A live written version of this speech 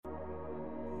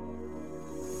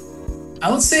I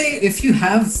would say if you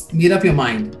have made up your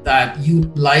mind that you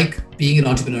like being an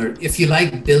entrepreneur, if you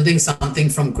like building something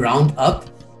from ground up,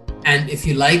 and if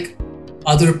you like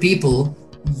other people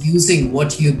using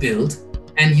what you build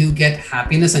and you get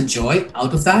happiness and joy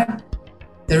out of that,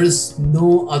 there is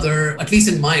no other, at least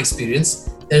in my experience,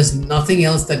 there's nothing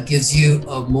else that gives you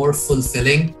a more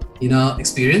fulfilling,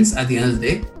 experience at the end of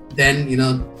the day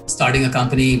than, starting a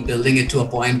company, building it to a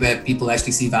point where people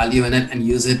actually see value in it and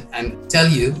use it and tell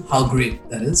you how great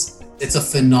that is. It's a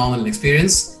phenomenal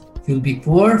experience. You'll be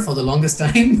poor for the longest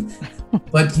time,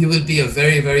 but you will be a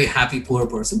very, very happy poor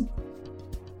person.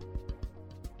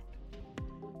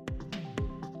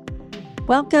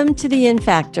 Welcome to The In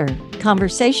Factor,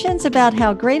 conversations about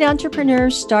how great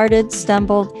entrepreneurs started,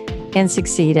 stumbled, and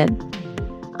succeeded.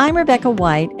 I'm Rebecca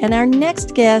White, and our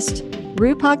next guest,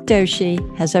 Rupak Doshi,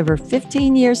 has over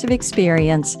 15 years of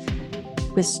experience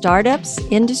with startups,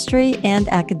 industry, and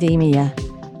academia.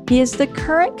 He is the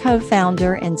current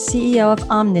co-founder and CEO of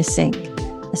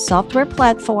OmniSync, a software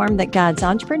platform that guides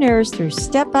entrepreneurs through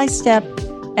step-by-step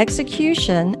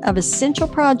execution of essential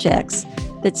projects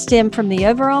that stem from the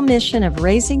overall mission of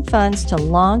raising funds to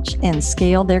launch and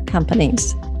scale their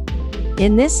companies.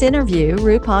 In this interview,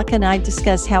 Rupak and I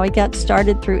discuss how he got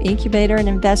started through incubator and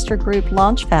investor group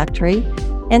Launch Factory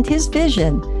and his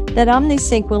vision that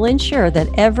OmniSync will ensure that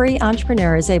every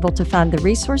entrepreneur is able to find the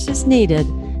resources needed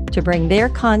to bring their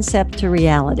concept to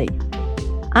reality.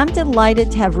 I'm delighted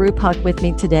to have Rupak with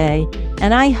me today,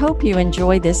 and I hope you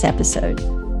enjoy this episode.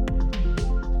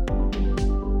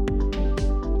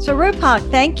 So Rupak,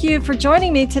 thank you for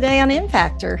joining me today on In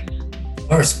Factor. Of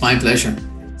course, my pleasure.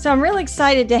 So I'm really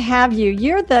excited to have you.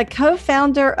 You're the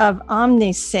co-founder of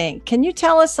OmniSync. Can you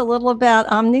tell us a little about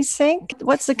OmniSync?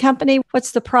 What's the company? What's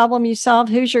the problem you solve?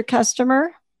 Who's your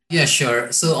customer? Yeah,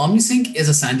 sure. So OmniSync is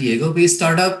a San Diego-based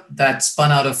startup that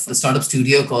spun out of a startup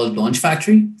studio called Launch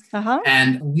Factory.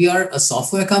 And we are a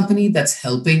software company that's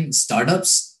helping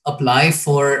startups apply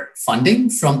for funding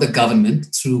from the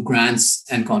government through grants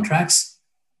and contracts.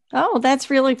 Oh, that's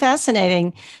really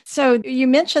fascinating. So you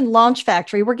mentioned Launch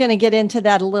Factory. We're going to get into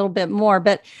that a little bit more,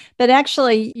 but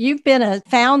actually you've been a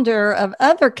founder of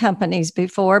other companies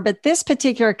before, but this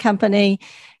particular company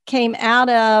came out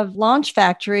of Launch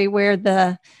Factory where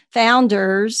the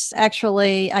founders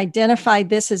actually identified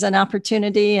this as an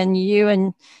opportunity and you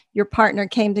and your partner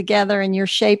came together and you're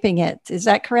shaping it. Is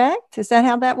that correct? Is that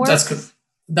how that works?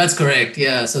 That's correct.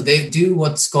 Yeah. So they do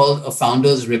what's called a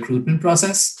founder's recruitment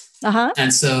process.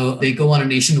 And so they go on a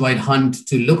nationwide hunt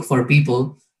to look for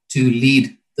people to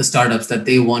lead the startups that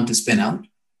they want to spin out.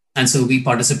 And so we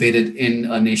participated in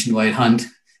a nationwide hunt,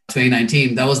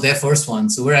 2019. That was their first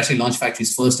one. So we're actually Launch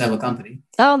Factory's first ever company.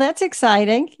 Oh, that's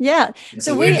exciting. Yeah.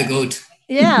 So we're the GOAT.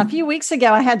 Yeah. A few weeks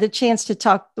ago, I had the chance to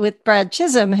talk with Brad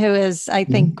Chisholm, who is, I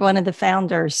think, one of the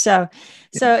founders. So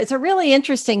it's a really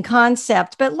interesting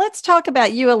concept, but let's talk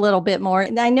about you a little bit more.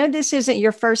 And I know this isn't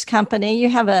your first company. You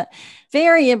have a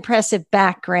very impressive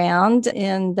background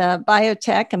in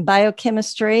biotech and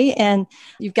biochemistry, and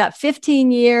you've got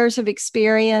 15 years of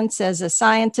experience as a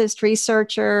scientist,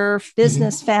 researcher,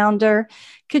 business founder.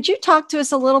 Could you talk to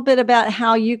us a little bit about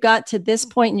how you got to this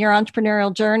point in your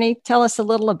entrepreneurial journey? Tell us a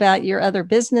little about your other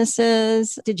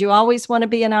businesses. Did you always want to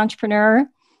be an entrepreneur?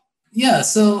 Yeah.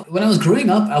 So when I was growing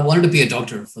up, I wanted to be a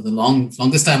doctor for the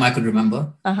longest time I could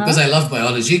remember because I loved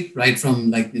biology right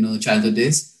from the childhood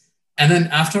days. And then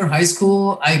after high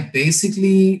school, I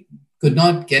basically could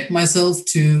not get myself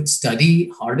to study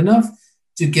hard enough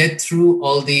to get through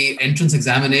all the entrance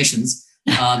examinations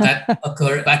that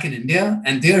occur back in India.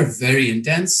 And they are very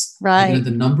intense. Right.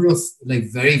 The number of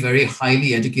very, very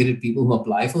highly educated people who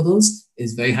apply for those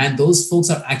is very high. And those folks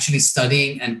are actually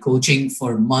studying and coaching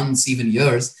for months, even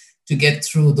years, to get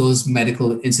through those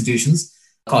medical institutions,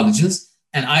 colleges.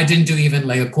 And I didn't do even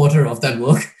a quarter of that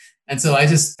work. And so I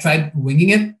just tried winging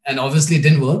it and obviously it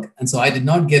didn't work. And so I did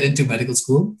not get into medical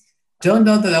school. Turned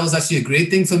out that was actually a great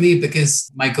thing for me because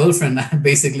my girlfriend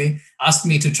basically asked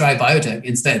me to try biotech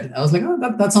instead. I was like, oh,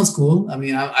 that sounds cool. I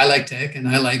mean, I like tech and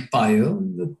I like bio.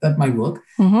 That might work.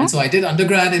 And so I did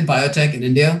undergrad in biotech in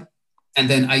India. And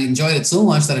then I enjoyed it so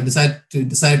much that I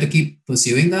decided to keep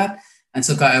pursuing that. And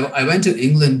so I went to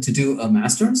England to do a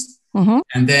master's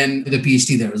and then did a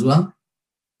PhD there as well.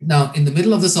 Now, in the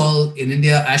middle of this all in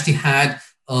India, I actually had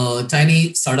a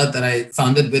tiny startup that I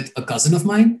founded with a cousin of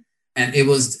mine. And it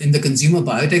was in the consumer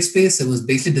biotech space. It was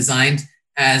basically designed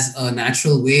as a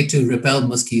natural way to repel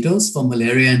mosquitoes for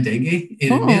malaria and dengue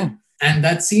in India. And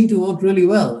that seemed to work really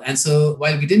well. And so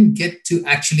while we didn't get to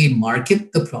actually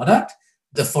market the product,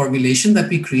 the formulation that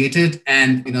we created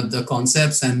and the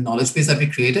concepts and knowledge base that we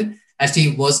created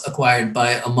actually was acquired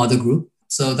by a mother group.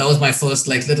 So So that was my first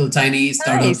like little tiny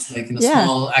startup, Nice. like, Yeah.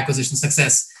 small acquisition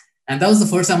success. And that was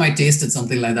the first time I tasted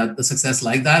something like that, the success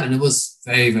like that. And it was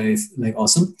very, very like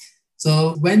awesome. So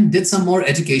did some more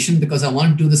education because I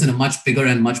wanted to do this in a much bigger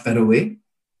and much better way.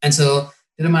 And so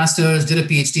did a master's, did a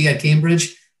PhD at Cambridge.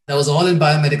 That was all in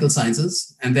biomedical sciences.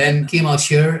 And then came out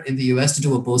here in the US to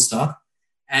do a postdoc.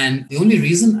 And the only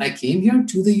reason I came here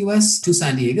to the US, to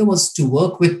San Diego, was to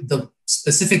work with the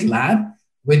specific lab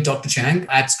with Dr. Chang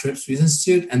at Scripps Research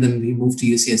Institute. And then we moved to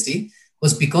UCSD,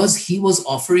 was because he was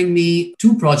offering me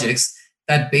two projects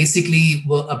that basically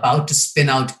were about to spin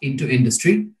out into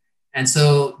industry. And so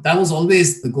that was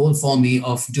always the goal for me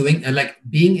of doing, like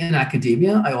being in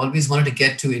academia. I always wanted to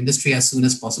get to industry as soon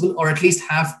as possible, or at least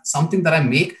have something that I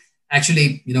make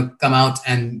actually, come out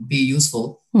and be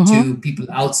useful to people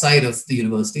outside of the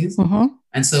universities.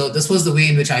 And so this was the way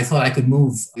in which I thought I could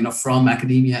move, from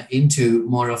academia into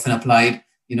more of an applied,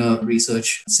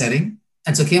 research setting.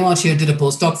 And so came out here, did a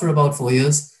postdoc for about 4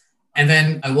 years. And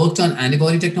then I worked on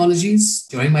antibody technologies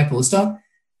during my postdoc.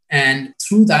 And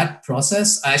through that process,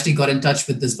 I actually got in touch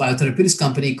with this biotherapeutics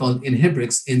company called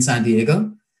Inhibrx in San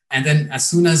Diego. And then as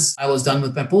soon as I was done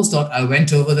with my postdoc, I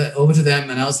went over to them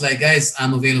and I was like, guys,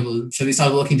 I'm available. Shall we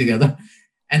start working together?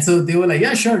 And so they were like,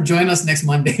 yeah, sure. Join us next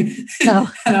Monday.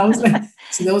 Oh. And I was like,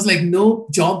 so there was like no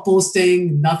job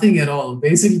posting, nothing at all.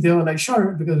 Basically, they were like,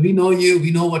 sure, because we know you,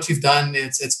 we know what you've done.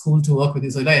 It's cool to work with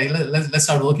you. So like, let's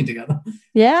start working together.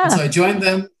 Yeah. And so I joined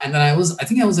them. And then I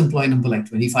think I was employee number like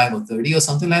 25 or 30 or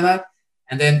something like that.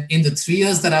 And then in the 3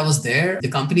 years that I was there, the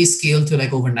company scaled to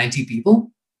like over 90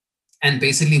 people and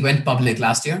basically went public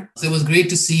last year. So it was great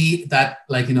to see that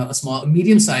like, a small,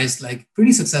 medium-sized, like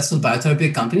pretty successful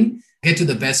biotherapeutic company get to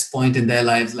the best point in their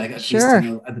lives, like at least,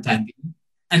 at the time being.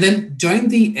 And then during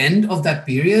the end of that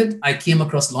period, I came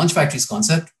across Launch Factory's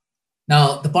concept.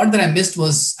 Now, the part that I missed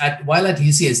was while at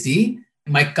UCSD,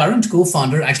 my current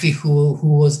co-founder, actually, who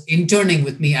was interning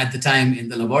with me at the time in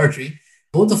the laboratory,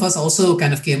 both of us also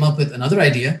kind of came up with another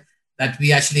idea that we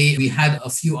had a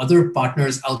few other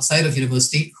partners outside of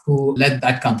university who led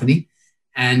that company.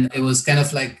 And it was kind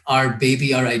of like our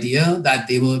baby, our idea that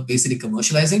they were basically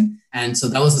commercializing. And so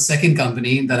that was the second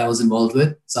company that I was involved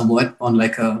with somewhat on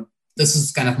like this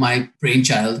is kind of my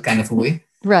brainchild kind of a way.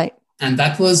 Right. And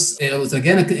it was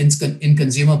again in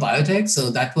consumer biotech.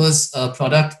 So that was a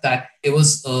product that it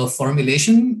was a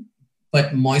formulation,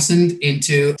 but moistened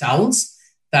into towels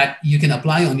that you can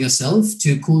apply on yourself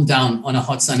to cool down on a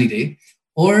hot sunny day,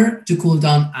 or to cool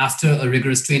down after a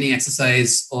rigorous training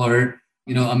exercise or,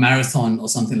 a marathon or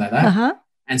something like that.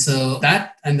 And so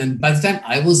and then by the time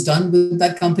I was done with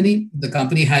that company, the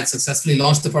company had successfully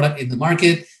launched the product in the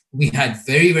market. We had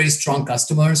very, very strong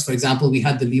customers. For example, we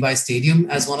had the Levi Stadium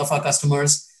as one of our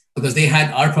customers because they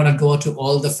had our product go out to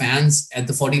all the fans at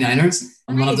the 49ers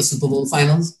on one of the Super Bowl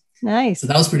finals. Nice. So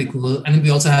that was pretty cool. And then we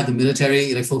also had the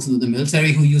military, like folks in the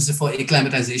military who used it for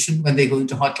acclimatization when they go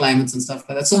into hot climates and stuff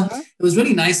like that. So it was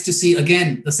really nice to see,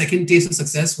 again, the second taste of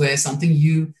success where something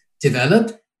you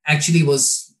developed actually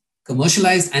was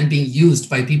commercialized and being used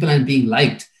by people and being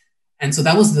liked. And so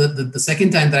that was the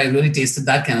second time that I really tasted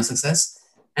that kind of success.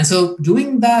 And so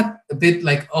doing that a bit,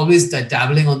 like always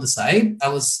dabbling on the side,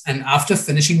 and after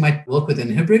finishing my work with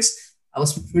Inhibrx, I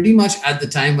was pretty much at the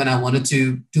time when I wanted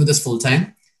to do this full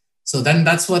time. So then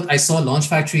that's what I saw Launch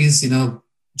Factory's,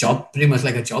 job, pretty much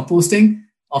like a job posting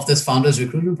of this founder's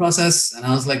recruitment process. And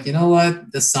I was like, you know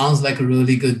what, this sounds like a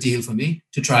really good deal for me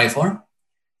to try for.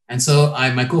 And so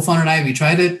my co-founder and I, we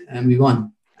tried it and we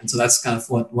won. And so that's kind of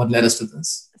what led us to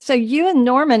this. So you and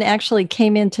Norman actually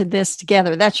came into this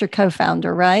together. That's your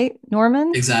co-founder, right,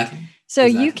 Norman? Exactly. So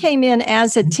you came in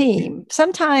as a team.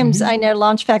 Sometimes I know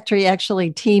Launch Factory actually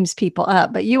teams people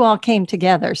up, but you all came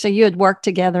together. So you had worked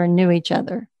together and knew each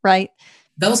other, right?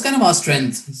 That was kind of our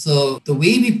strength. So the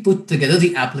way we put together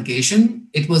the application,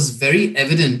 it was very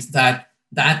evident that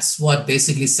that's what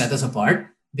basically set us apart,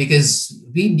 because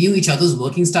we knew each other's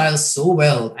working styles so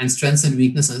well and strengths and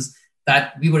weaknesses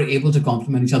that we were able to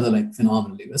complement each other like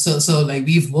phenomenally. So like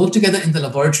we've worked together in the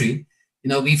laboratory,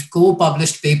 we've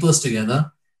co-published papers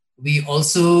together. We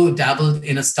also dabbled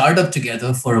in a startup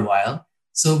together for a while.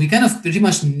 So we kind of pretty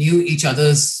much knew each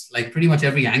other's like pretty much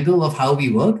every angle of how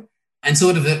we work. And so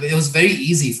it was very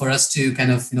easy for us to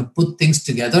kind of, put things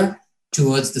together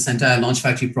towards this entire Launch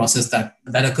Factory process that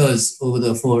occurs over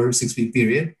the 4 or 6 week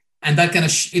period. And that kind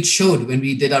of, it showed when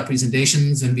we did our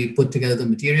presentations, when we put together the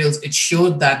materials, it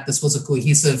showed that this was a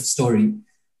cohesive story,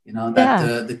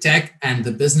 that the tech and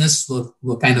the business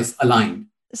were kind of aligned.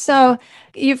 So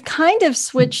you've kind of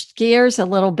switched gears a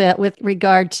little bit with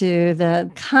regard to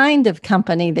the kind of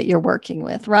company that you're working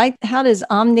with, right? How does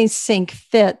OmniSync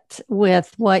fit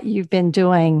with what you've been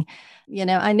doing?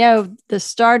 I know the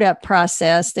startup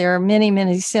process, there are many,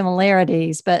 many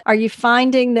similarities, but are you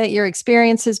finding that your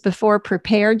experiences before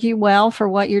prepared you well for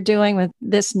what you're doing with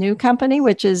this new company,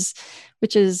 which is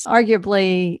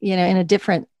arguably, in a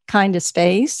different kind of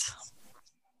space?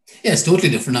 Yeah, it's totally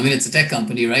different. I mean, it's a tech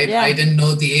company, right? Yeah, I didn't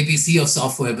know the ABC of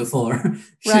software before,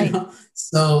 right.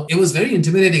 So it was very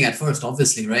intimidating at first,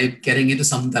 obviously, right? Getting into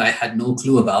something that I had no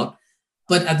clue about.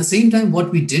 But at the same time,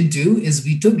 what we did do is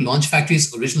we took Launch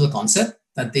Factory's original concept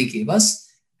that they gave us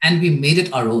and we made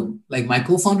it our own. Like my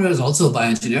co-founder is also a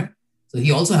bioengineer. So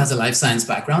he also has a life science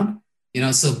background.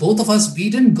 So both of us, we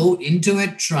didn't go into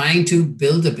it trying to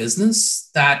build a business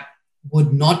that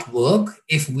would not work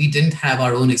if we didn't have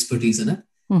our own expertise in it.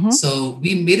 Mm-hmm. So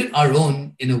we made it our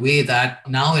own in a way that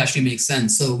now it actually makes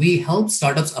sense. So we help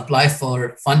startups apply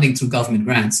for funding through government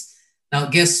grants. Now,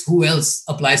 guess who else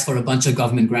applies for a bunch of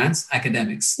government grants?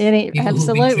 Academics, people who've been trained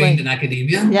Absolutely. in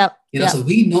academia. Yep. So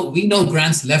we know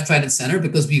grants left, right, and center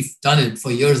because we've done it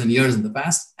for years and years in the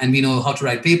past, and we know how to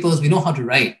write papers. We know how to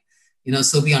write.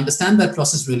 So we understand that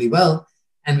process really well.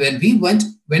 And when we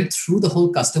went through the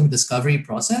whole customer discovery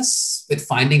process with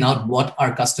finding out what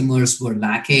our customers were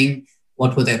lacking,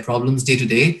 what were their problems day to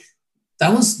day,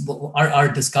 that was our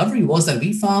discovery was that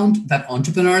we found that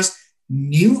entrepreneurs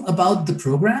knew about the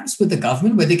programs with the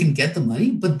government where they can get the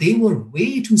money, but they were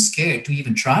way too scared to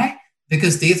even try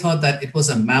because they thought that it was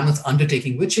a mammoth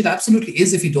undertaking, which it absolutely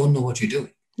is if you don't know what you're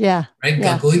doing. Yeah. Right?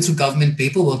 Yeah. Going through government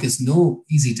paperwork is no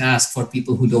easy task for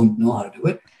people who don't know how to do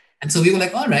it. And so we were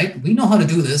like, all right, we know how to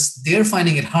do this. They're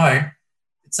finding it hard.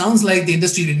 It sounds like the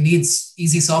industry needs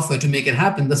easy software to make it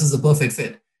happen. This is the perfect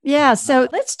fit. Yeah. So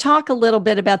let's talk a little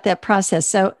bit about that process.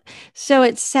 So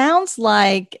it sounds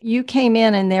like you came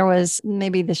in and there was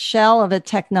maybe the shell of a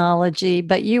technology,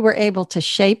 but you were able to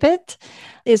shape it.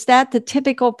 Is that the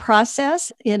typical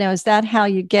process? Is that how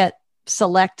you get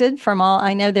selected from all?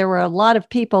 I know there were a lot of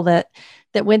people that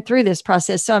went through this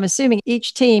process. So I'm assuming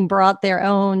each team brought their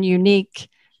own unique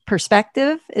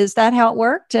perspective. Is that how it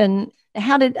worked? And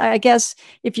how did, I guess,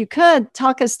 if you could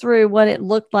talk us through what it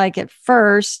looked like at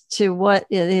first to what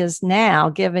it is now,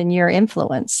 given your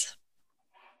influence?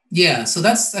 Yeah, so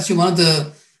that's actually one of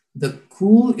the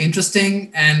cool, interesting,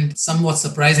 and somewhat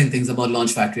surprising things about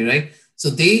Launch Factory, right? So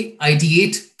they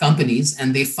ideate companies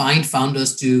and they find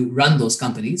founders to run those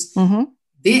companies. Mm-hmm.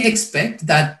 They expect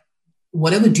that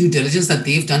whatever due diligence that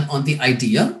they've done on the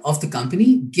idea of the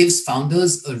company gives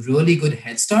founders a really good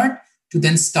head start to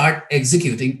then start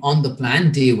executing on the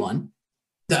plan day one.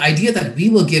 The idea that we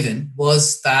were given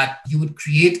was that you would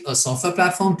create a software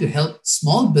platform to help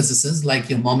small businesses like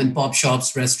your mom and pop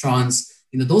shops, restaurants,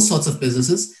 those sorts of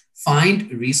businesses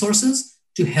find resources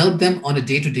to help them on a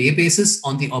day-to-day basis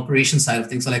on the operation side of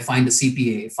things. So like find a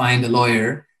CPA, find a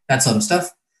lawyer, that sort of stuff.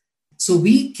 So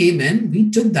we came in, we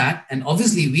took that, and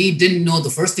obviously we didn't know the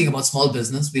first thing about small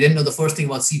business. We didn't know the first thing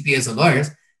about CPAs or lawyers.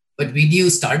 But we knew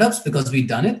startups because we'd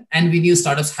done it, and we knew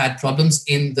startups had problems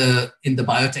in the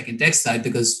biotech and tech side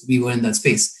because we were in that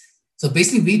space. So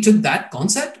basically, we took that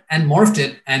concept and morphed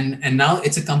it, and now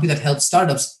it's a company that helps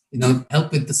startups,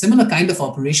 help with the similar kind of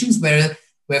operations where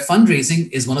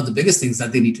fundraising is one of the biggest things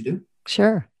that they need to do.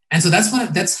 Sure. And so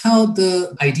that's how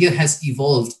the idea has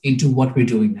evolved into what we're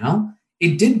doing now.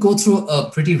 It did go through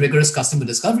a pretty rigorous customer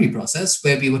discovery process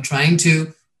where we were trying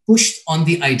to push on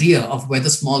the idea of whether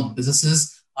small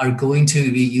businesses are going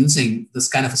to be using this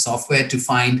kind of a software to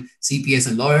find CPAs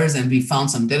and lawyers. And we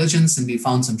found some diligence and we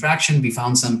found some traction. We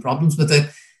found some problems with it.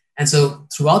 And so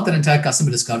throughout that entire customer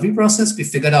discovery process, we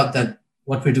figured out that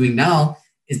what we're doing now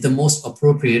is the most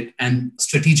appropriate and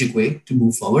strategic way to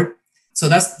move forward. So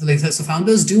so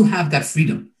founders do have that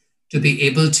freedom to be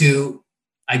able to,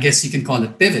 I guess you can call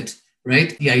it pivot,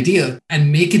 right? The idea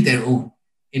and make it their own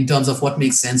in terms of what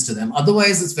makes sense to them.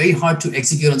 Otherwise, it's very hard to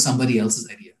execute on somebody else's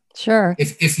idea. Sure.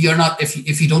 If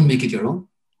you don't make it your own.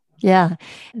 Yeah.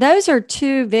 Those are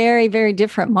two very, very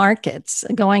different markets,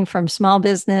 going from small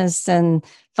business and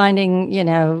finding,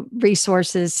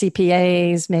 resources,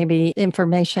 CPAs, maybe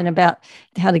information about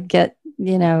how to get,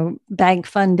 bank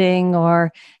funding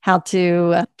or how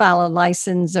to file a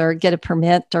license or get a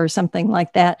permit or something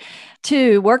like that,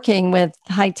 to working with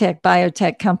high-tech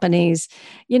biotech companies.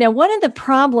 One of the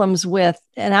problems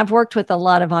and I've worked with a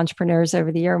lot of entrepreneurs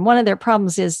over the year, and one of their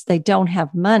problems is they don't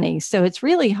have money. So it's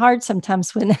really hard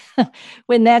sometimes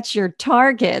when that's your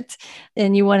target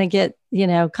and you want to get,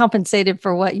 compensated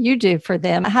for what you do for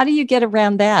them. How do you get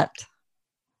around that?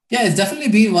 Yeah, it's definitely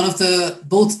been one of the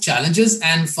both challenges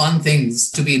and fun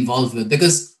things to be involved with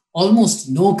because almost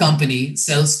no company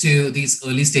sells to these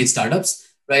early stage startups,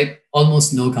 right?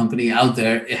 Almost no company out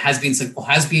there it has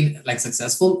been like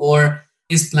successful or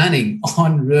is planning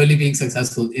on really being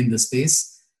successful in the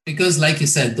space because, like you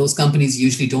said, those companies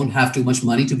usually don't have too much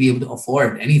money to be able to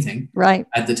afford anything Right.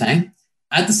 at the time.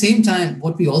 At the same time,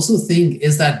 what we also think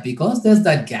is that because there's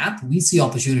that gap, we see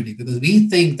opportunity because we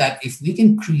think that if we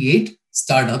can create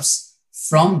startups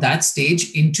from that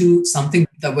stage into something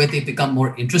that where they become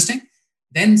more interesting,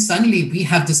 then suddenly we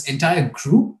have this entire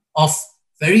group of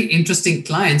very interesting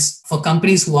clients for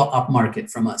companies who are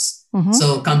upmarket from us. Mm-hmm.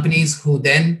 So companies who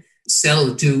then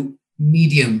sell to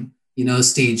medium,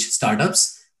 stage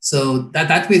startups. So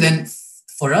that way then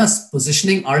for us,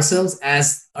 positioning ourselves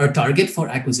as our target for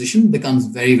acquisition becomes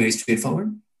very, very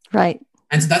straightforward. Right.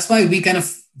 And so that's why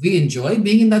we enjoy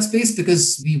being in that space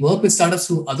because we work with startups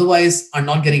who otherwise are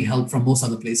not getting help from most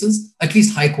other places, at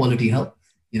least high quality help,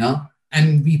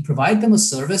 and we provide them a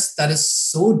service that is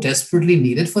so desperately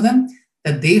needed for them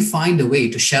that they find a way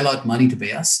to shell out money to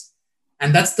pay us.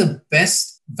 And that's the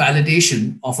best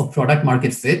validation of a product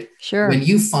market fit. Sure. When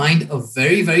you find a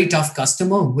very, very tough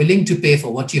customer willing to pay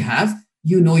for what you have,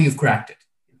 you've cracked it.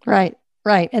 Right.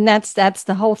 Right. And that's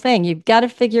the whole thing. You've got to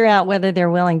figure out whether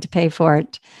they're willing to pay for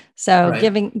it. So Right.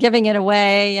 giving it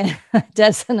away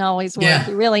doesn't always work. Yeah.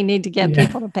 You really need to get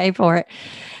people to pay for it.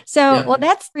 So, Yeah. well,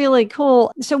 that's really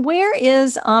cool. So where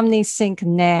is OmniSync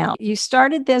now? You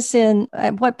started this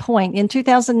at what point? In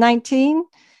 2019?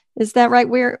 Is that right?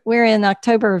 We're in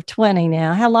October of 20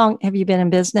 now. How long have you been in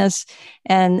business?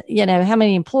 And, how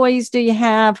many employees do you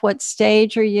have? What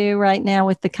stage are you right now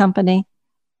with the company?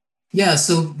 Yeah,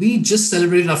 so we just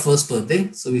celebrated our first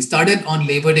birthday. So we started on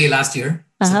Labor Day last year,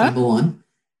 September 1.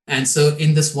 And so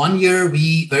in this 1 year,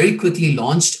 we very quickly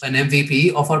launched an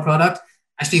MVP of our product.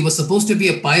 Actually, it was supposed to be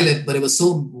a pilot, but it was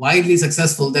so widely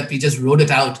successful that we just rolled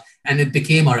it out and it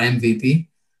became our MVP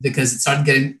because it started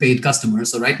getting paid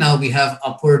customers. So right now we have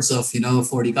upwards of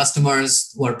 40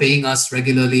 customers who are paying us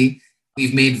regularly.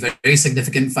 We've made very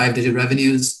significant 5-digit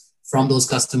revenues from those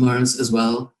customers as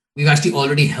well. We've actually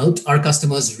already helped our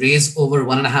customers raise over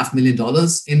 $1.5 million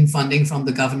in funding from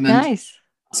the government. Nice.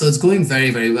 So it's going very,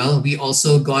 very well. We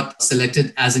also got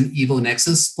selected as an Evo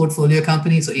Nexus portfolio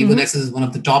company. So Evo Nexus is one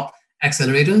of the top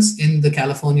accelerators in the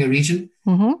California region.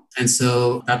 And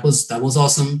so that was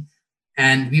awesome.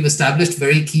 And we've established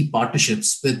very key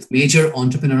partnerships with major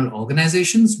entrepreneurial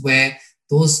organizations where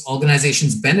those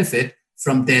organizations benefit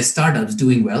from their startups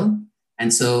doing well.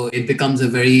 And so it becomes a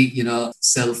very,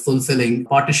 self-fulfilling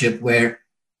partnership where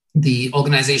the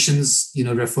organizations,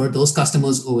 refer those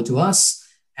customers over to us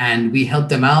and we help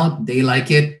them out. They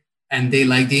like it and they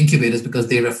like the incubators because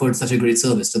they referred such a great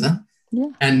service to them. Yeah.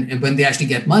 And when they actually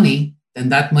get money, then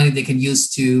that money they can use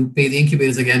to pay the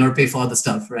incubators again or pay for other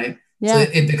stuff, right? Yeah. So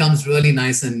it becomes really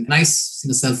nice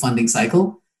self-funding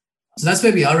cycle. So that's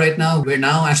where we are right now. We're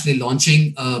now actually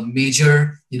launching a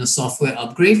major, software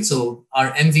upgrade. So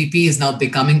our MVP is now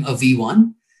becoming a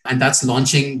V1, and that's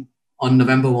launching on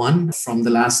November 1 from the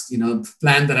last,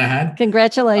 plan that I had.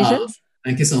 Congratulations.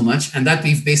 Thank you so much. And that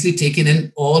we've basically taken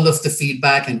in all of the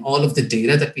feedback and all of the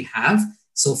data that we have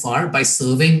so far by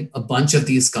serving a bunch of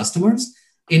these customers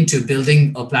into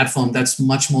building a platform that's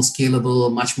much more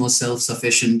scalable, much more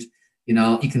self-sufficient,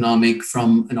 economic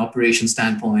from an operation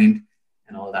standpoint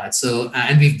and all that. So,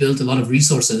 and we've built a lot of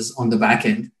resources on the back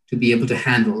end to be able to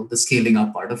handle the scaling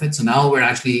up part of it. So now we're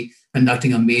actually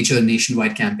conducting a major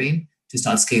nationwide campaign to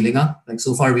start scaling up. Like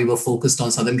so far, we were focused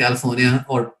on Southern California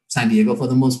or San Diego for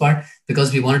the most part,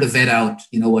 because we wanted to vet out,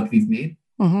 what we've made.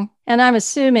 And I'm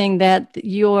assuming that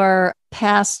your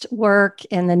past work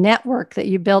and the network that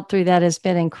you built through that has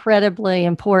been incredibly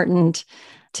important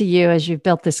to you as you've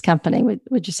built this company.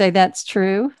 Would you say that's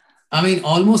true? I mean,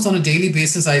 almost on a daily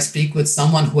basis, I speak with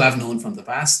someone who I've known from the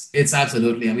past. It's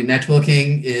absolutely,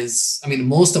 networking is,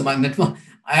 most of my network,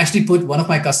 I actually put one of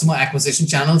my customer acquisition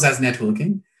channels as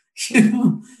networking,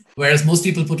 whereas most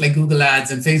people put like Google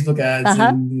ads and Facebook ads.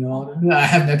 And, I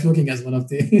have networking as one of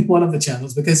the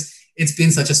channels because it's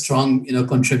been such a strong,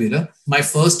 contributor. My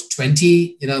first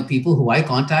 20, people who I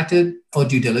contacted for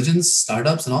due diligence,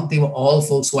 startups and all, they were all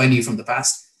folks who I knew from the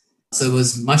past. So it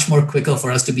was much more quicker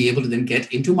for us to be able to then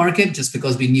get into market just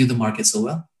because we knew the market so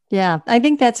well. Yeah, I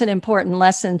think that's an important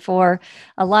lesson for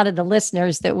a lot of the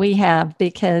listeners that we have,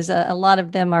 because a lot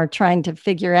of them are trying to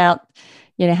figure out,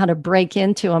 how to break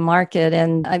into a market.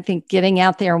 And I think getting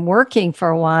out there and working for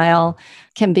a while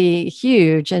can be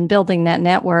huge, and building that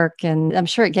network. And I'm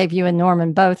sure it gave you and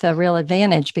Norman both a real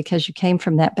advantage because you came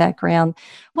from that background.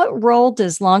 What role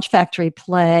does Launch Factory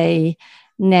play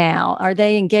now? Are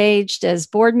they engaged as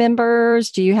board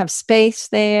members? Do you have space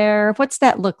there? What's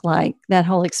that look like, that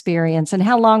whole experience? And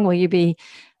how long will you be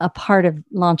a part of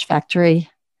Launch Factory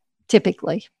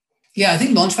typically? Yeah, I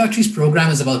think Launch Factory's program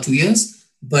is about 2 years,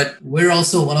 but we're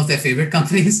also one of their favorite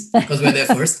companies because we're there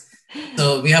first.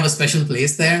 So we have a special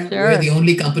place there. Sure. We're the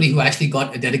only company who actually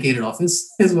got a dedicated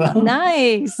office as well.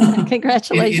 Nice.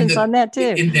 Congratulations on that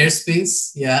too. In their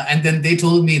space. Yeah. And then they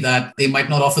told me that they might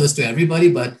not offer this to everybody,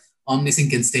 but OmniSync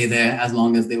can stay there as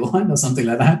long as they want or something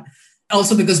like that.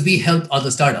 Also because we help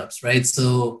other startups, right?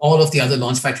 So all of the other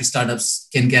Launch Factory startups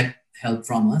can get help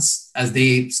from us as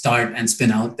they start and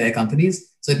spin out their companies.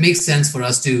 So it makes sense for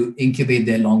us to incubate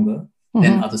there longer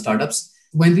than other startups.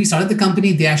 When we started the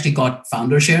company, they actually got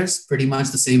founder shares, pretty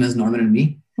much the same as Norman and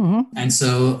me. And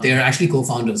so they're actually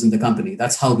co-founders in the company.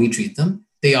 That's how we treat them.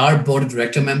 They are board of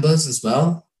director members as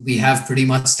well. We have pretty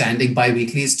much standing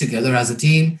bi-weeklies together as a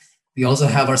team. We also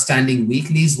have our standing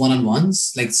weeklies,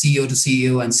 one-on-ones, like CEO to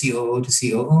CEO and COO to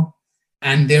COO.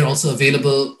 And they're also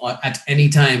available at any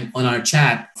time on our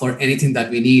chat for anything that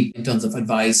we need in terms of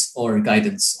advice or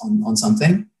guidance on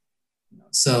something.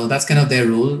 So that's kind of their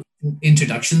role.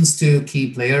 Introductions to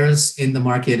key players in the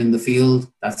market, in the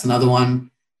field, that's another one.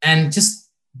 And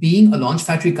just being a Launch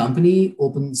Factory company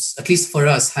opens, at least for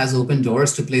us, has opened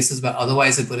doors to places where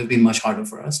otherwise it would have been much harder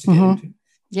for us to get into.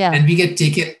 Yeah. And we get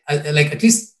taken, like at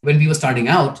least when we were starting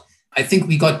out, I think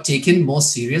we got taken more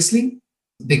seriously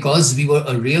because we were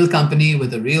a real company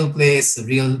with a real place, a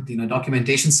real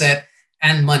documentation set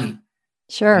and money.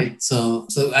 Sure. Right? So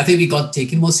I think we got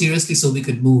taken more seriously so we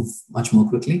could move much more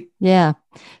quickly. Yeah.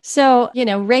 So,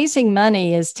 raising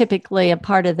money is typically a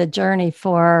part of the journey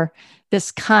for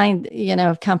this kind,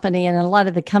 of company and a lot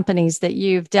of the companies that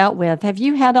you've dealt with. Have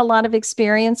you had a lot of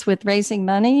experience with raising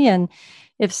money? And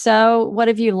if so, what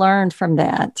have you learned from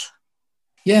that?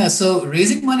 Yeah. So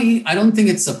raising money, I don't think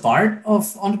it's a part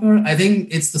of entrepreneur. I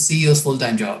think it's the CEO's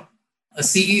full-time job. A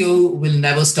CEO will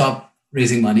never stop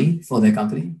raising money for their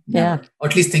company. Never. Yeah. Or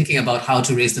at least thinking about how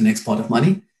to raise the next pot of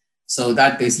money. So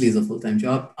that basically is a full-time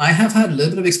job. I have had a little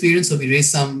bit of experience. So we raised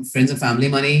some friends and family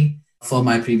money for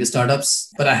my previous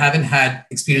startups, but I haven't had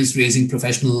experience raising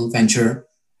professional venture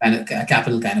and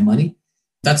capital kind of money.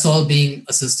 That's all being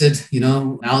assisted,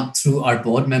 now through our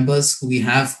board members who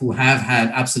have had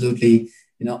absolutely,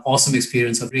 awesome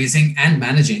experience of raising and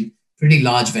managing pretty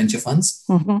large venture funds.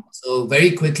 So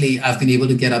very quickly, I've been able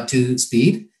to get up to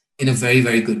speed in a very,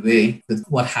 very good way with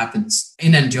what happens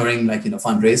in and during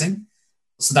fundraising.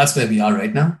 So that's where we are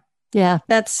right now. Yeah,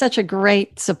 that's such a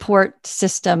great support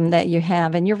system that you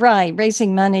have. And you're right,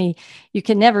 raising money, you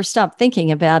can never stop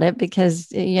thinking about it because,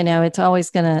 it's always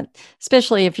going to,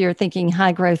 especially if you're thinking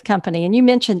high growth company. And you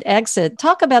mentioned exit.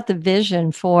 Talk about the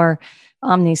vision for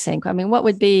OmniSync. I mean, what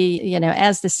would be,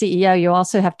 as the CEO, you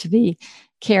also have to be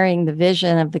carrying the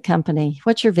vision of the company.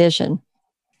 What's your vision?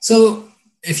 So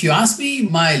if you ask me,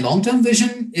 my long-term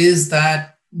vision is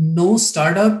that no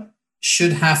startup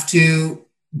should have to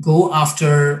go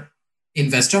after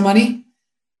investor money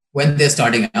when they're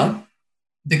starting out,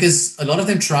 because a lot of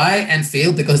them try and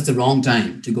fail because it's the wrong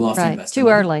time to go after investor too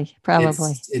money. Early,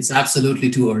 probably. It's absolutely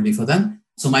too early for them.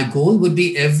 So my goal would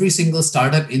be every single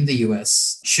startup in the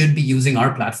US should be using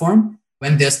our platform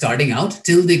when they're starting out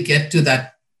till they get to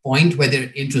that point where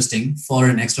they're interesting for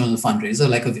an external fundraiser,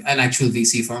 like an actual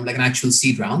VC firm, like an actual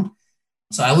seed round.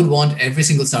 So I would want every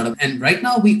single startup. And right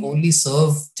now we only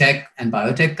serve tech and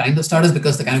biotech kind of startups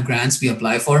because the kind of grants we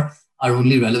apply for are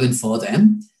only relevant for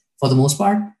them for the most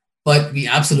part. But we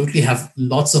absolutely have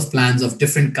lots of plans of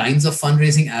different kinds of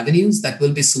fundraising avenues that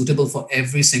will be suitable for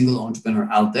every single entrepreneur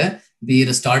out there, be it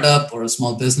a startup or a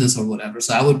small business or whatever.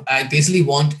 So I basically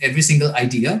want every single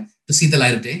idea to see the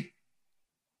light of day.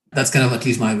 That's kind of at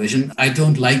least my vision. I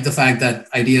don't like the fact that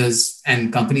ideas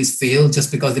and companies fail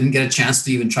just because they didn't get a chance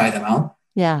to even try them out.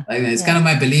 Yeah. It's kind of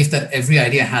my belief that every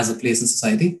idea has a place in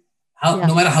society,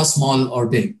 no matter how small or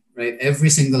big, right? Every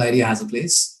single idea has a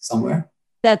place somewhere.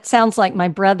 That sounds like my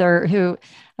brother who,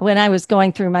 when I was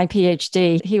going through my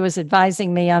PhD, he was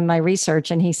advising me on my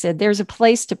research and he said, there's a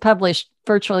place to publish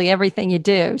virtually everything you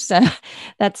do. So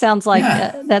that sounds like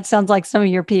some of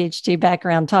your PhD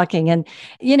background talking. And,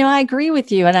 I agree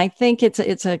with you. And I think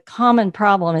it's a common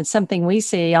problem. It's something we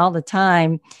see all the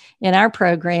time in our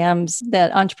programs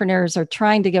that entrepreneurs are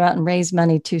trying to go out and raise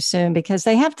money too soon because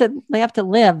they have to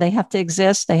live, they have to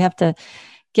exist, they have to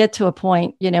get to a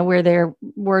point, where they're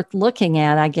worth looking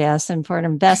at, I guess, and for an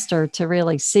investor to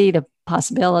really see the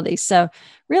possibilities. So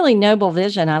really noble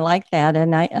vision. I like that.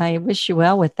 And I wish you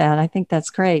well with that. I think that's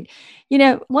great.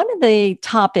 One of the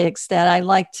topics that I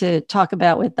like to talk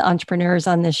about with the entrepreneurs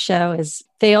on this show is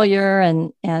failure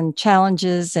and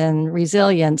challenges and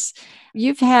resilience.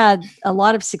 You've had a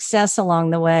lot of success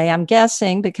along the way, I'm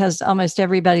guessing, because almost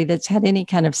everybody that's had any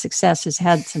kind of success has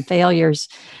had some failures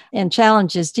and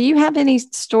challenges. Do you have any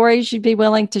stories you'd be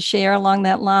willing to share along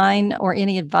that line, or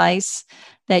any advice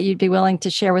that you'd be willing to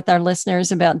share with our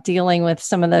listeners about dealing with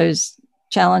some of those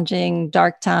challenging,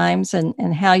 dark times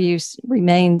and how you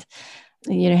remained,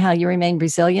 how you remained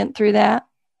resilient through that?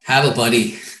 Have a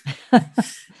buddy.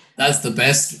 That's the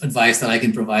best advice that I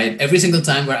can provide. Every single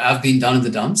time where I've been down in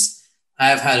the dumps,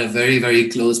 I've had a very, very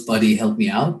close buddy help me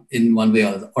out in one way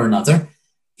or another.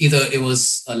 Either it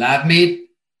was a lab mate,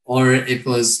 or it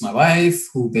was my wife,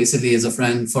 who basically is a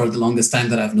friend for the longest time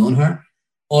that I've known her,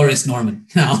 or it's Norman.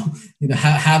 Now,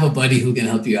 have a buddy who can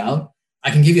help you out.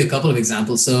 I can give you a couple of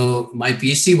examples. So my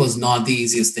PhD was not the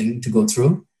easiest thing to go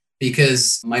through,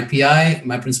 because my PI,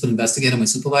 my principal investigator, my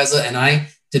supervisor, and I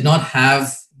did not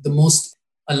have the most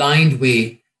aligned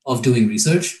way of doing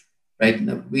research. Right?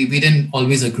 We didn't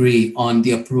always agree on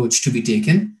the approach to be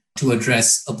taken to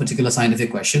address a particular scientific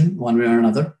question one way or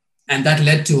another. And that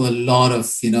led to a lot of,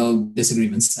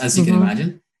 disagreements, as you can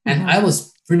imagine. And I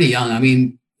was pretty young. I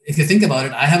mean, if you think about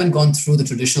it, I haven't gone through the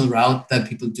traditional route that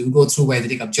people do go through, where they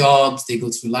take up jobs, they go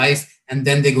through life, and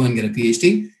then they go and get a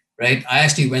PhD, right? I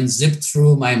actually went zipped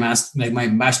through my my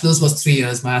bachelor's was 3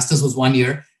 years, master's was 1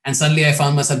 year. And suddenly I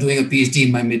found myself doing a PhD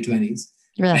in my mid-20s.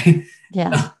 Right?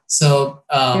 Yeah. So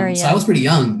I was pretty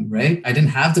young, right? I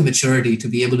didn't have the maturity to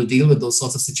be able to deal with those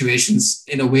sorts of situations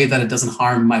in a way that it doesn't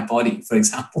harm my body, for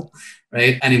example,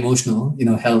 right? And emotional,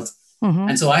 health.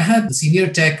 And so I had the senior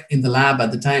tech in the lab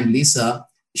at the time, Lisa.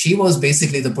 She was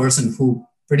basically the person who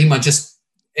pretty much just,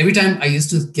 every time I used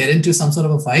to get into some sort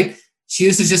of a fight, she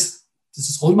used to just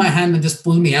hold my hand and just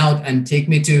pull me out and take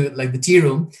me to like the tea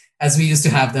room, as we used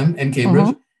to have them in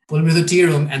Cambridge, pull me to the tea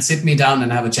room and sit me down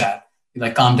and have a chat.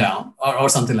 Like calm down or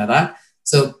something like that.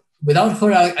 So without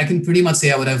her, I can pretty much say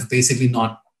I would have basically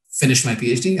not finished my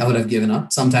PhD. I would have given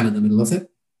up sometime in the middle of it.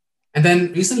 And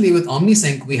then recently with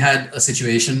OmniSync, we had a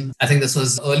situation. I think this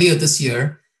was earlier this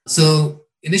year. So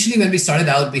initially when we started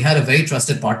out, we had a very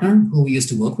trusted partner who we used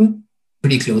to work with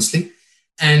pretty closely.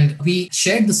 And we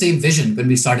shared the same vision when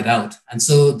we started out. And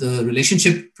so the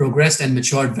relationship progressed and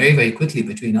matured very, very quickly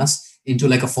between us into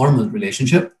like a formal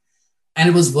relationship. And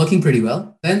it was working pretty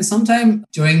well. Then sometime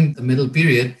during the middle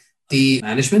period, the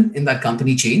management in that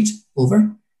company changed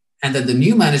over. And then the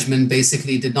new management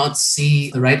basically did not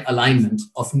see the right alignment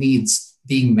of needs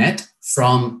being met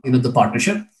from the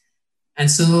partnership. And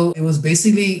so it was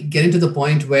basically getting to the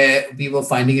point where we were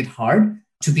finding it hard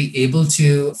to be able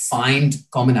to find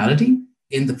commonality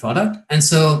in the product. And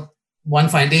so one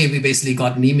fine day, we basically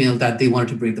got an email that they wanted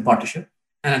to break the partnership.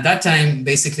 And at that time,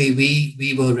 basically,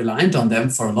 we were reliant on them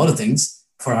for a lot of things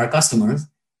for our customers.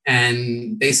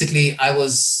 And basically, I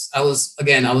was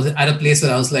at a place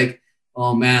where I was like,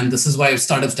 oh man, this is why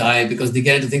startups die, because they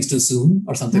get into things too soon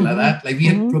or something like that. Like we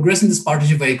had progressed in this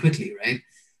partnership very quickly, right?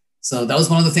 So that was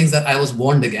one of the things that I was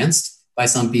warned against by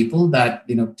some people, that,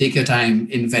 take your time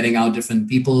in vetting out different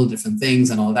people, different things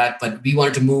and all that. But we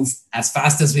wanted to move as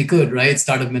fast as we could, right?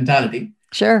 Startup mentality.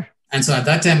 Sure. And so at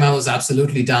that time, I was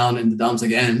absolutely down in the dumps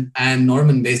again. And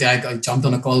Norman, basically, I jumped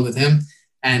on a call with him.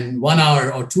 And 1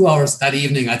 hour or 2 hours that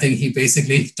evening, I think he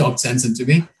basically talked sense into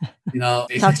me,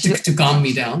 to calm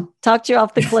me down. Talked you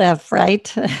off the cliff,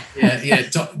 right?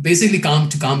 Basically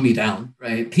to calm me down,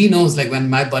 right? He knows like when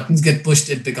my buttons get pushed,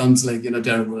 it becomes like,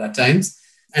 terrible at times.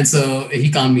 And so he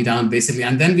calmed me down basically.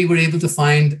 And then we were able to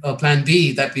find a plan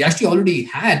B that we actually already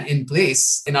had in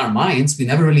place in our minds. We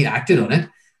never really acted on it,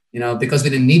 because we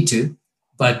didn't need to,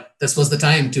 but this was the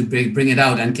time to bring it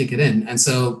out and kick it in. And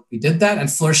so we did that,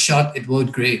 and first shot, it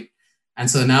worked great. And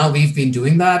so now we've been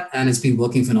doing that, and it's been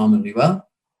working phenomenally well.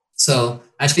 So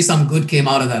actually some good came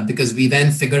out of that, because we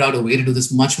then figured out a way to do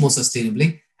this much more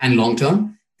sustainably and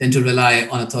long-term than to rely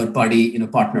on a third party,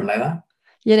 partner like that.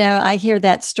 I hear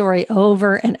that story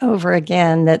over and over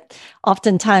again, that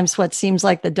oftentimes what seems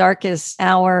like the darkest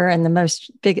hour and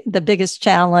the biggest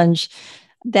challenge,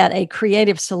 that a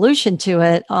creative solution to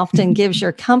it often gives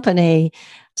your company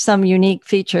some unique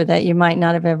feature that you might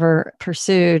not have ever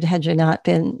pursued had you not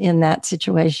been in that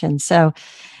situation. So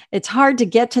it's hard to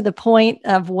get to the point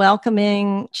of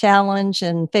welcoming challenge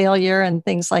and failure and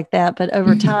things like that. But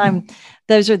over time,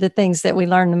 those are the things that we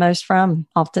learn the most from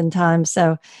oftentimes.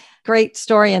 So great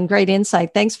story and great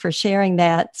insight. Thanks for sharing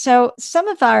that. So some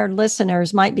of our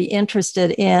listeners might be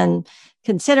interested in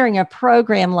considering a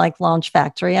program like Launch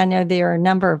Factory, I know there are a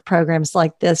number of programs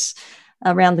like this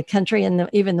around the country and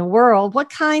even the world. What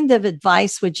kind of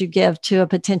advice would you give to a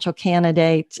potential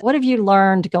candidate? What have you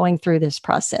learned going through this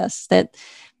process that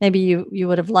maybe you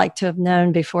would have liked to have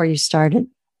known before you started?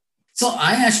 So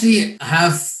I actually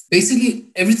have basically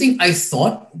everything I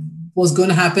thought was going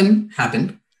to happen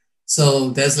happened. So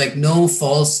there's like no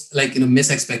false,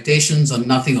 misexpectations or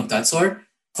nothing of that sort.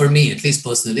 For me, at least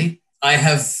personally, I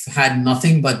have had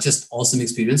nothing but just awesome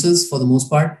experiences for the most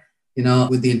part,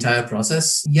 with the entire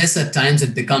process. Yes, at times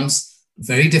it becomes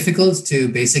very difficult to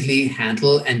basically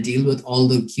handle and deal with all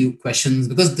the cute questions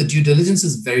because the due diligence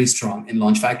is very strong in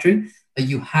Launch Factory.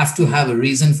 You have to have a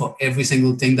reason for every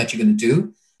single thing that you're going to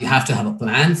do. You have to have a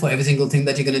plan for every single thing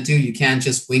that you're going to do. You can't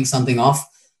just wing something off.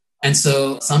 And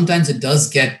so sometimes it does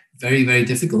get very, very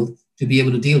difficult to be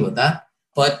able to deal with that.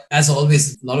 But as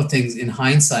always, a lot of things in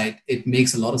hindsight, it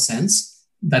makes a lot of sense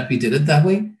that we did it that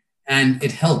way. And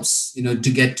it helps, to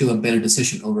get to a better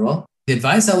decision overall. The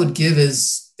advice I would give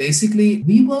is basically,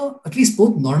 we were, at least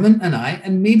both Norman and I,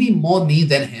 and maybe more me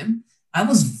than him, I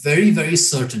was very, very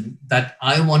certain that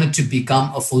I wanted to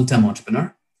become a full-time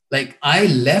entrepreneur. Like I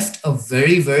left a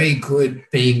very, very good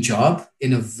paying job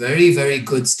in a very, very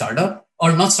good startup,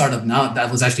 or not startup now,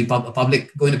 that was actually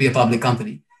going to be a public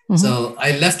company. Mm-hmm. So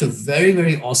I left a very,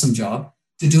 very awesome job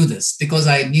to do this because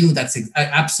I knew I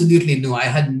absolutely knew, I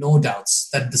had no doubts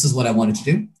that this is what I wanted to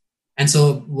do. And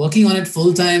so working on it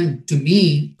full time to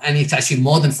me, and it's actually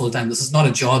more than full time, this is not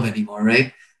a job anymore,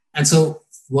 right? And so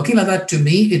working like that to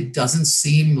me, it doesn't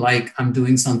seem like I'm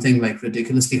doing something like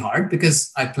ridiculously hard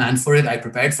because I planned for it, I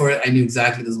prepared for it, I knew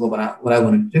exactly this is what I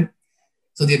wanted to do.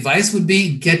 So the advice would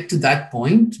be get to that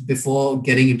point before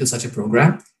getting into such a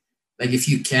program. Like if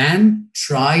you can,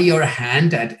 try your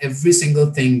hand at every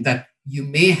single thing that you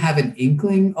may have an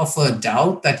inkling of a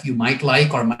doubt that you might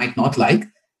like or might not like,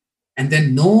 and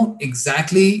then know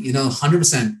exactly,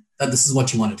 100% that this is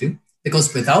what you want to do.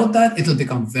 Because without that, it'll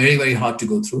become very, very hard to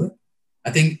go through it.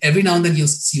 I think every now and then you'll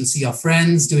see your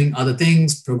friends doing other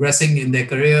things, progressing in their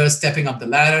careers, stepping up the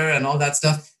ladder and all that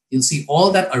stuff. You'll see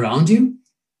all that around you.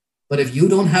 But if you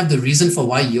don't have the reason for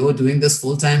why you're doing this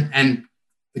full time and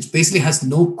which basically has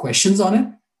no questions on it,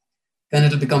 then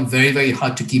it'll become very, very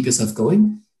hard to keep yourself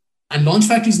going. And Launch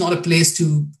Factory is not a place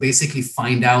to basically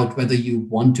find out whether you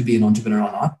want to be an entrepreneur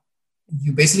or not.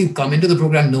 You basically come into the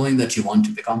program knowing that you want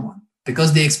to become one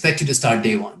because they expect you to start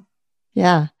day one.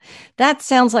 Yeah, that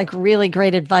sounds like really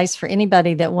great advice for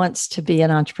anybody that wants to be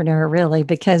an entrepreneur, really,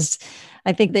 because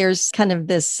I think there's kind of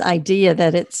this idea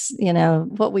that it's,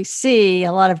 what we see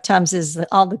a lot of times is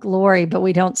all the glory, but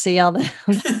we don't see all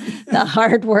the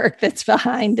hard work that's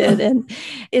behind it. And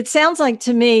it sounds like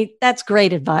to me, that's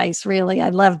great advice, really. I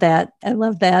love that.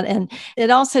 And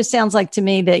it also sounds like to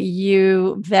me that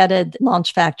you vetted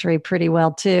Launch Factory pretty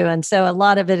well too. And so a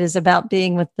lot of it is about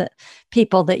being with the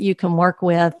people that you can work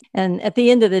with. And at the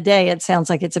end of the day, it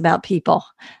sounds like it's about people,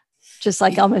 just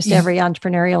like almost every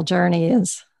entrepreneurial journey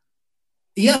is.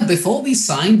 Yeah, before we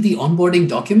signed the onboarding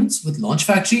documents with Launch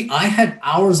Factory, I had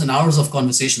hours and hours of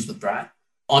conversations with Brad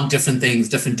on different things,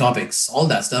 different topics, all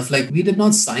that stuff. Like we did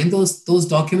not sign those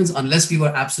documents unless we were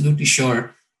absolutely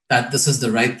sure that this is the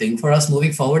right thing for us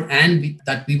moving forward and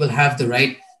that we will have the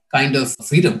right kind of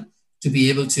freedom to be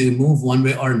able to move one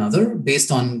way or another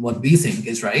based on what we think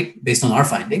is right, based on our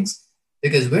findings.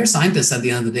 Because we're scientists at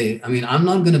the end of the day. I mean, I'm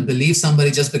not going to believe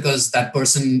somebody just because that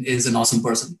person is an awesome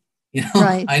person.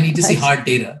 Right, I need to see hard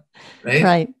data, right?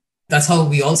 Right. That's how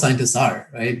we all scientists are,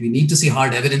 right? We need to see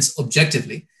hard evidence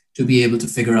objectively to be able to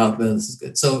figure out whether this is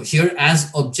good. So here, as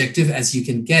objective as you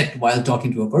can get while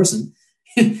talking to a person,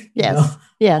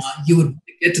 yes, you would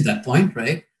get to that point,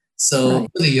 right? So right.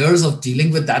 For the years of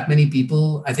dealing with that many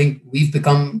people, I think we've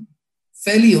become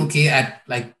fairly okay at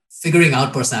like figuring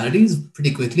out personalities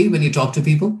pretty quickly when you talk to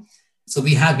people. So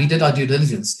we did our due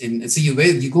diligence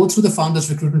you go through the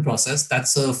founders recruitment process.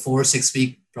 That's a 4-6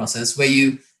 week process where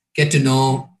you get to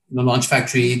know Launch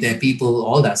Factory, their people,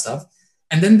 all that stuff.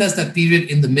 And then there's that period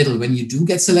in the middle when you do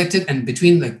get selected and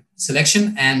between like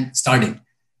selection and starting,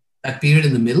 that period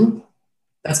in the middle,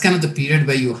 that's kind of the period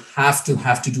where you have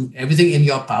to do everything in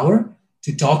your power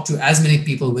to talk to as many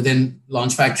people within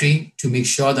Launch Factory to make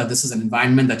sure that this is an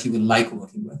environment that you will like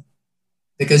working with.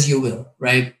 Because you will,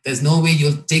 right? There's no way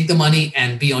you'll take the money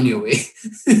and be on your way.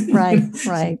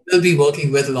 Right. You'll be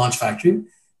working with Launch Factory.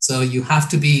 So you have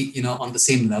to be, on the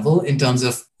same level in terms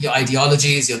of your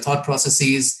ideologies, your thought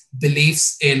processes,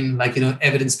 beliefs in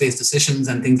evidence-based decisions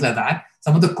and things like that.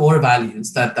 Some of the core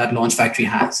values that Launch Factory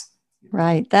has.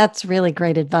 Right. That's really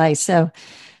great advice. So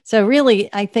So really,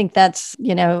 I think that's,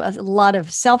 a lot of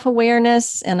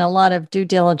self-awareness and a lot of due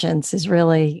diligence is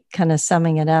really kind of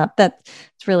summing it up.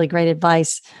 That's really great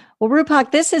advice. Well,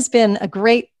 Rupak, this has been a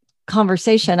great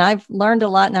conversation. I've learned a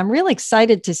lot, and I'm really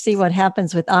excited to see what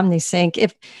happens with OmniSync.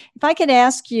 If I could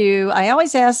ask you, I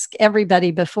always ask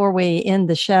everybody before we end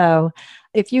the show,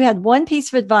 if you had one piece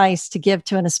of advice to give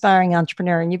to an aspiring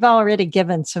entrepreneur, and you've already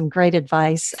given some great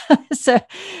advice,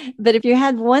 but if you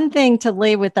had one thing to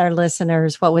leave with our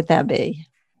listeners, what would that be?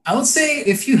 I would say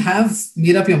if you have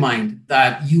made up your mind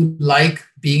that you like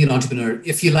being an entrepreneur,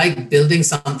 if you like building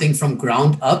something from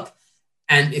ground up,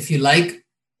 and if you like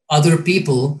other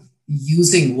people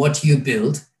using what you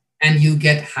build and you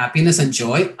get happiness and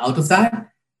joy out of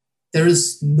that, there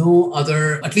is no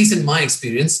other, at least in my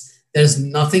experience, there's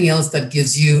nothing else that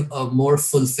gives you a more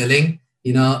fulfilling,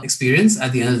 experience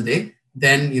at the end of the day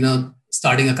than,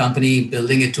 starting a company,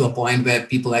 building it to a point where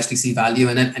people actually see value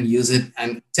in it and use it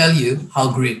and tell you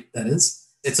how great that is.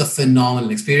 It's a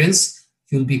phenomenal experience.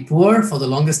 You'll be poor for the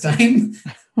longest time,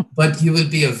 but you will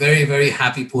be a very, very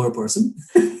happy poor person.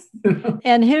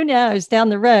 And who knows, down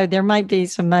the road, there might be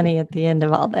some money at the end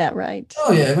of all that, right?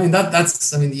 Oh yeah,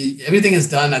 everything is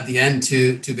done at the end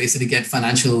to basically get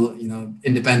financial,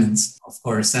 independence, of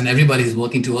course, and everybody is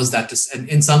working towards that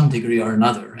in some degree or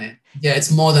another, right? Yeah,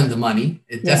 it's more than the money.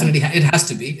 It definitely it has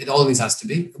to be. It always has to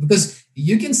be, because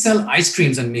you can sell ice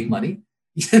creams and make money.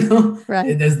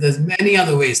 Right? There's many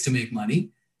other ways to make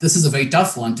money. This is a very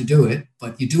tough one to do it,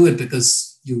 but you do it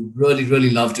because you really,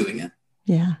 really love doing it.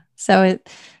 Yeah. So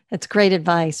it's great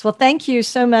advice. Well, thank you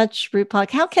so much,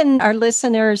 Rupak. How can our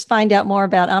listeners find out more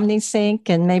about OmniSync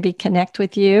and maybe connect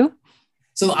with you?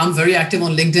 So I'm very active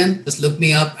on LinkedIn. Just look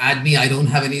me up, add me. I don't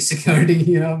have any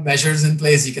security, measures in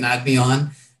place. You can add me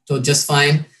on. So just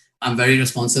fine. I'm very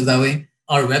responsive that way.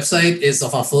 Our website is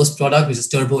of our first product, which is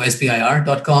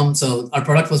turbospir.com. So our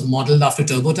product was modeled after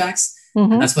TurboTax.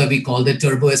 Mm-hmm. And that's why we called it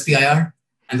Turbo SPIR.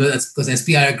 And that's because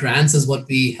SPIR grants is what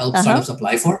we help startups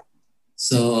apply for.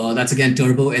 So that's again,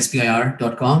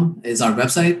 turbospir.com is our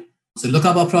website. So look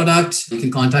up our product. You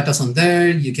can contact us on there.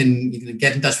 You can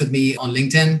get in touch with me on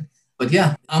LinkedIn. But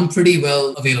yeah, I'm pretty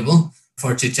well available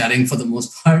for chit-chatting for the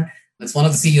most part. That's one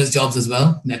of the CEO's jobs as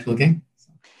well, networking.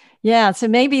 Yeah. So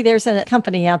maybe there's a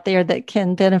company out there that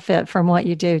can benefit from what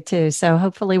you do too. So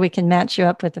hopefully we can match you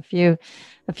up with a few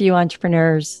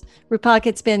entrepreneurs. Rupak,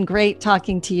 it's been great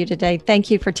talking to you today. Thank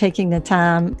you for taking the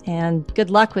time, and good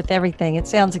luck with everything. It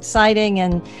sounds exciting,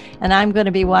 and I'm going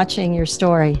to be watching your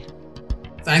story.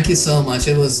 Thank you so much.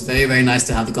 It was very, very nice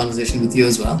to have the conversation with you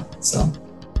as well. So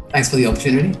thanks for the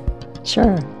opportunity.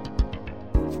 Sure.